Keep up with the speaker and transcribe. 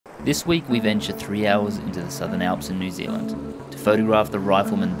This week we venture 3 hours into the Southern Alps in New Zealand to photograph the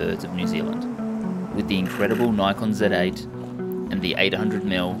rifleman birds of New Zealand. With the incredible Nikon Z8 and the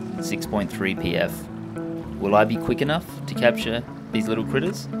 800mm 6.3 PF, will I be quick enough to capture these little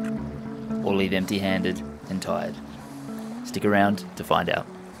critters, or leave empty-handed and tired? Stick around to find out.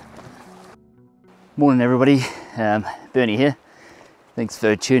 Morning everybody, Bernie here. Thanks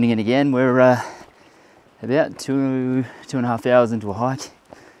for tuning in again. We're about two and a half hours into a hike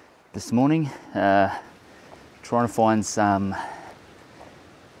this morning, trying to find some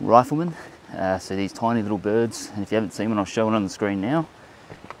riflemen, so these tiny little birds, and if you haven't seen one, I'll show it on the screen now.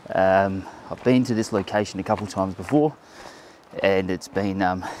 I've been to this location a couple times before and it's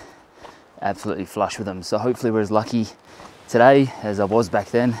been absolutely flush with them, so hopefully we're as lucky today as I was back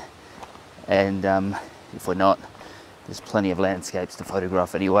then, and if we're not, there's plenty of landscapes to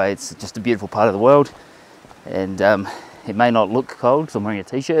photograph anyway. It's just a beautiful part of the world, and it may not look cold because I'm wearing a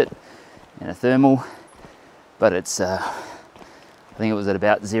t-shirt and a thermal, but it's I think it was at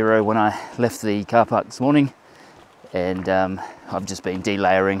about 0 when I left the car park this morning, and I've just been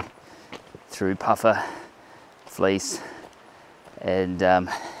delayering through puffer, fleece and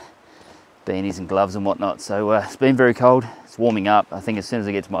beanies and gloves and whatnot, so it's been very cold. It's warming up. I think as soon as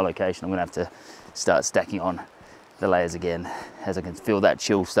I get to my location, I'm gonna have to start stacking on the layers again, as I can feel that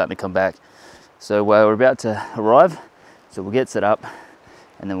chill starting to come back. So we're about to arrive, so we'll get set up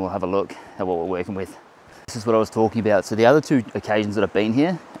and then we'll have a look at what we're working with. This is what I was talking about. So the other two occasions that I've been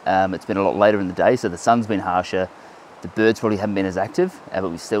here, it's been a lot later in the day, so the sun's been harsher, the birds probably haven't been as active, but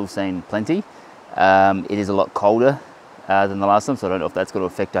we've still seen plenty. It is a lot colder than the last time, so I don't know if that's going to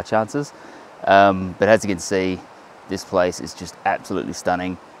affect our chances. But as you can see, this place is just absolutely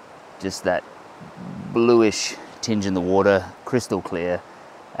stunning. Just that bluish tinge in the water, crystal clear.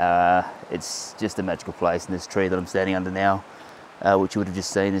 It's just a magical place, and this tree that I'm standing under now, which you would have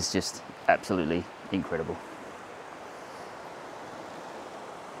just seen, is just absolutely incredible.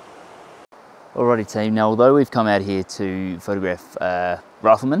 Alrighty team, now although we've come out here to photograph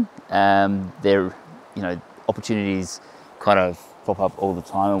riflemen, there, opportunities kind of pop up all the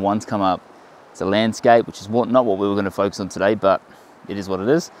time, and one's come up. It's a landscape, which is not what we were going to focus on today, but it is what it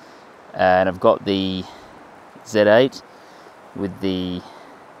is. And I've got the Z8 with the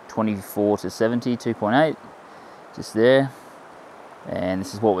 24 to 70 2.8 just there, and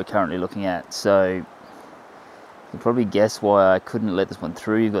this is what we're currently looking at. So you can probably guess why I couldn't let this one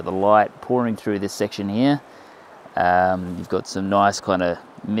through. You've got the light pouring through this section here, you've got some nice kind of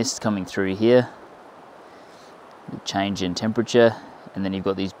mist coming through here, change in temperature, and then you've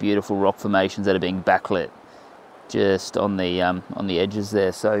got these beautiful rock formations that are being backlit just on the edges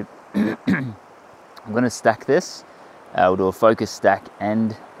there. So I'm going to stack this. We'll do a focus stack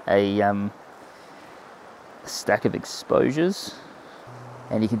and a stack of exposures,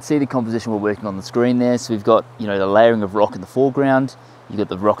 and you can see the composition we're working on the screen there. So we've got the layering of rock in the foreground, you've got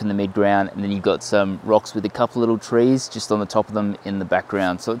the rock in the mid-ground, and then you've got some rocks with a couple little trees just on the top of them in the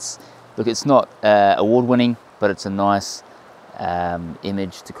background. So it's not award-winning, but it's a nice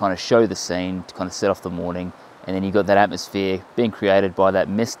image to kind of show the scene, to kind of set off the morning. And then you've got that atmosphere being created by that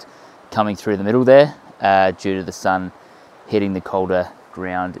mist coming through the middle there, due to the sun hitting the colder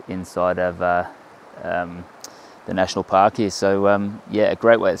ground inside of the national park here. So yeah, a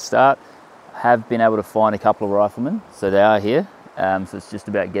great way to start. Have been able to find a couple of riflemen, so they are here. So it's just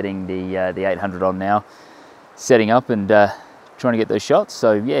about getting the 800 on now, setting up and trying to get those shots.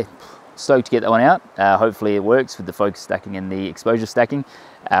 So yeah, stoked to get that one out. Hopefully it works with the focus stacking and the exposure stacking.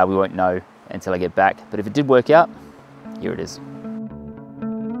 We won't know until I get back, but if it did work out, here it is.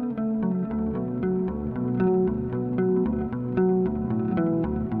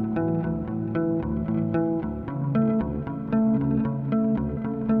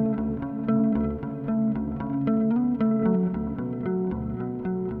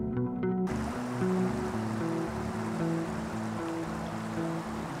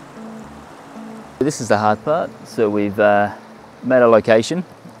 This is the hard part. So we've made a location.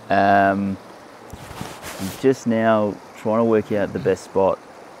 I'm just now trying to work out the best spot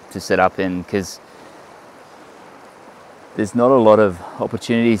to set up in, because there's not a lot of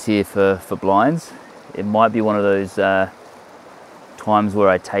opportunities here for blinds. It might be one of those times where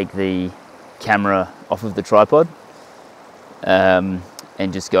I take the camera off of the tripod and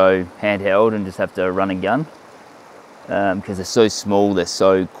just go handheld and just have to run and gun. Because they're so small, they're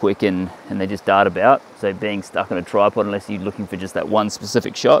so quick, and they just dart about. So being stuck on a tripod, unless you're looking for just that one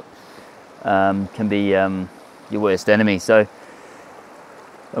specific shot, can be your worst enemy. So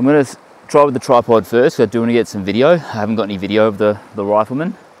I'm going to try with the tripod first, because I do want to get some video. I haven't got any video of the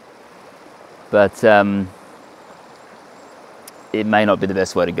rifleman, but it may not be the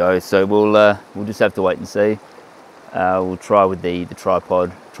best way to go. So we'll just have to wait and see. We'll try with the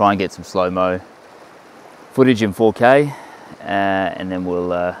tripod, try and get some slow-mo footage in 4K, and then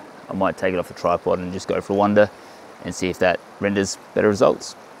I might take it off the tripod and just go for a wander and see if that renders better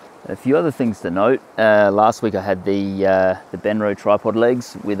results. A few other things to note. Last week I had the Benro tripod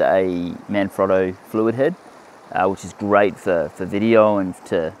legs with a Manfrotto fluid head, which is great for video and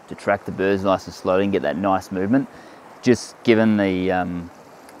to track the birds nice and slowly and get that nice movement. Just given the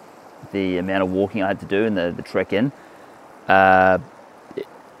amount of walking I had to do and the trek in,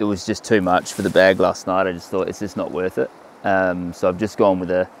 it was just too much for the bag last night. I just thought it's just not worth it. So I've just gone with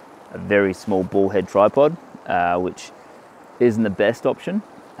a very small ball head tripod, which isn't the best option,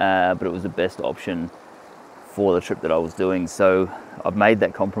 but it was the best option for the trip that I was doing. So I've made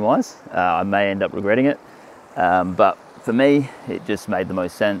that compromise. I may end up regretting it, but for me, it just made the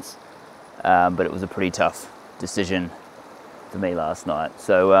most sense. But it was a pretty tough decision for me last night.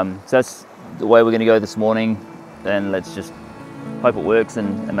 So that's the way we're going to go this morning. Then let's just hope it works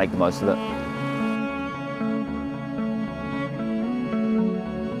and make the most of it.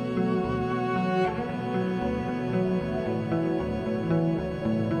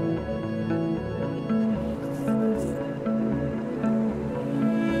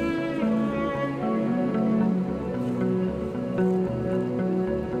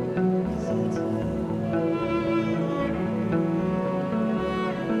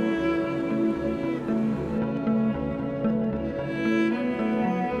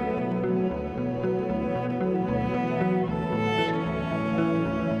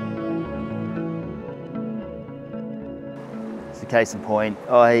 Case in point,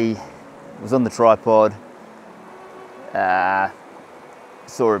 I was on the tripod,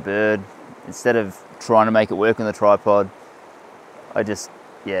 saw a bird. Instead of trying to make it work on the tripod, I just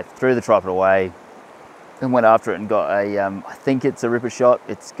threw the tripod away and went after it and got a I think it's a ripper shot.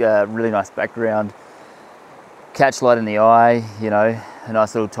 It's got a really nice background, catch light in the eye, you know, a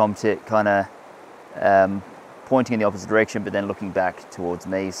nice little tomtit kind of pointing in the opposite direction but then looking back towards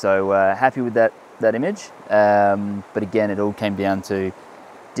me. So happy with that image, but again, it all came down to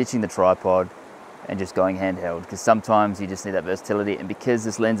ditching the tripod and just going handheld, because sometimes you just need that versatility, and because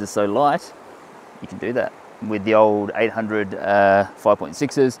this lens is so light, you can do that. With the old 800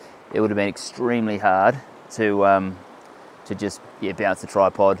 5.6s, it would have been extremely hard to just bounce the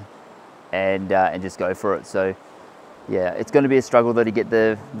tripod and just go for it. So yeah, it's going to be a struggle though to get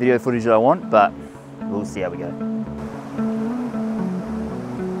the video footage that I want, but we'll see how we go.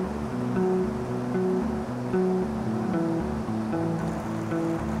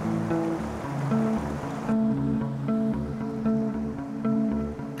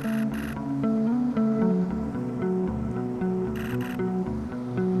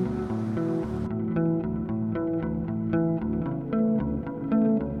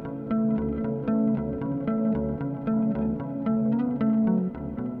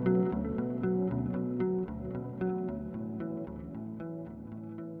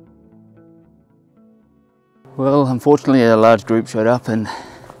 Well, unfortunately a large group showed up and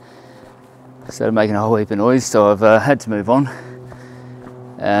started making a whole heap of noise, so I've had to move on.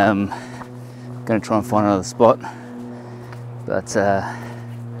 Going to try and find another spot, but yeah,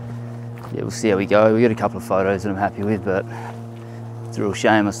 we'll see how we go. We got a couple of photos that I'm happy with, but it's a real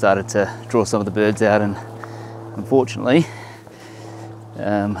shame. I started to draw some of the birds out and unfortunately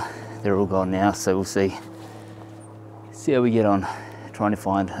they're all gone now, so we'll see how we get on trying to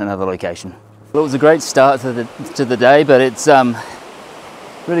find another location. Well, it was a great start to the day, but it's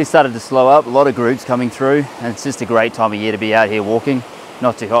really started to slow up. A lot of groups coming through, and it's just a great time of year to be out here walking.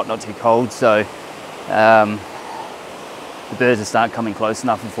 Not too hot, not too cold, so the birds just aren't coming close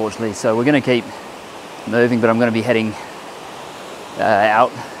enough, unfortunately. So we're going to keep moving, but I'm going to be heading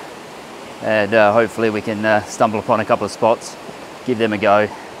out, and hopefully we can stumble upon a couple of spots, give them a go,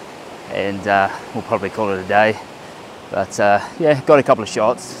 and we'll probably call it a day. But yeah, got a couple of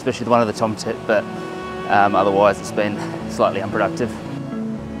shots, especially the one of the tomtit, but otherwise it's been slightly unproductive.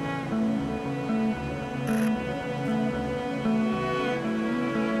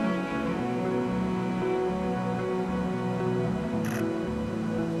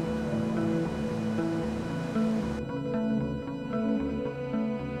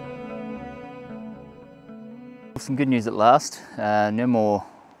 Some good news at last. No more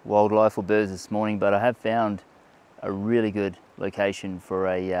wildlife or birds this morning, but I have found a really good location for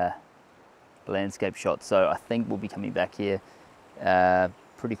a landscape shot. So I think we'll be coming back here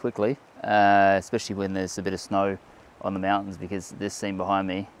pretty quickly, especially when there's a bit of snow on the mountains, because this scene behind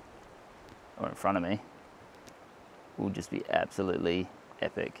me, or in front of me, will just be absolutely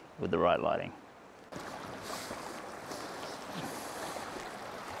epic with the right lighting.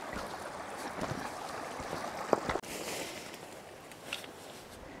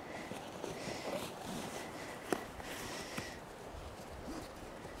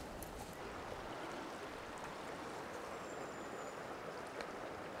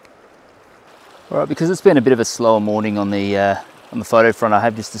 Alright, because it's been a bit of a slower morning on the photo front, I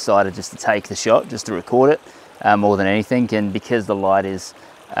have just decided just to take the shot, just to record it more than anything. And because the light is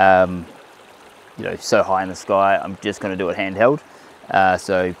you know, so high in the sky, I'm just going to do it handheld.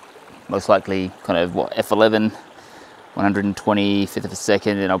 So most likely kind of what, f11, 125th of a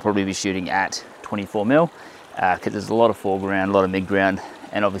second, and I'll probably be shooting at 24mm because there's a lot of foreground, a lot of midground,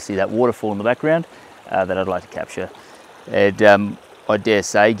 and obviously that waterfall in the background that I'd like to capture. And I dare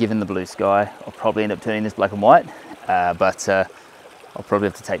say, given the blue sky, I'll probably end up turning this black and white, but I'll probably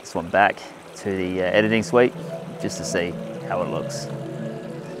have to take this one back to the editing suite just to see how it looks.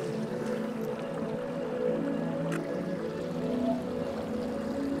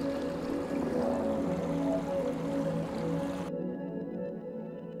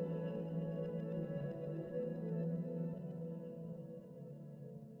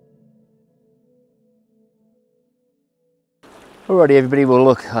 Alrighty everybody, well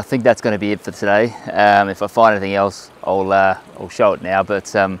look, I think that's going to be it for today. If I find anything else, I'll show it now, but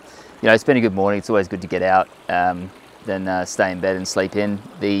you know, it's been a good morning. It's always good to get out, then stay in bed and sleep in.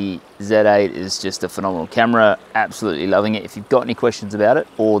 The Z8 is just a phenomenal camera, absolutely loving it. If you've got any questions about it,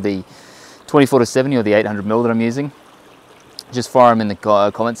 or the 24-70 or the 800mm that I'm using, just fire them in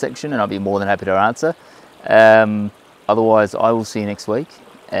the comment section and I'll be more than happy to answer. Otherwise, I will see you next week,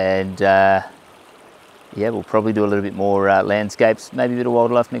 and yeah, we'll probably do a little bit more landscapes, maybe a bit of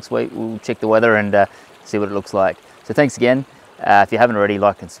wildlife next week. We'll check the weather and see what it looks like. So thanks again. If you haven't already,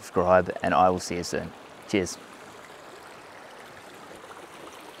 like and subscribe, and I will see you soon. Cheers.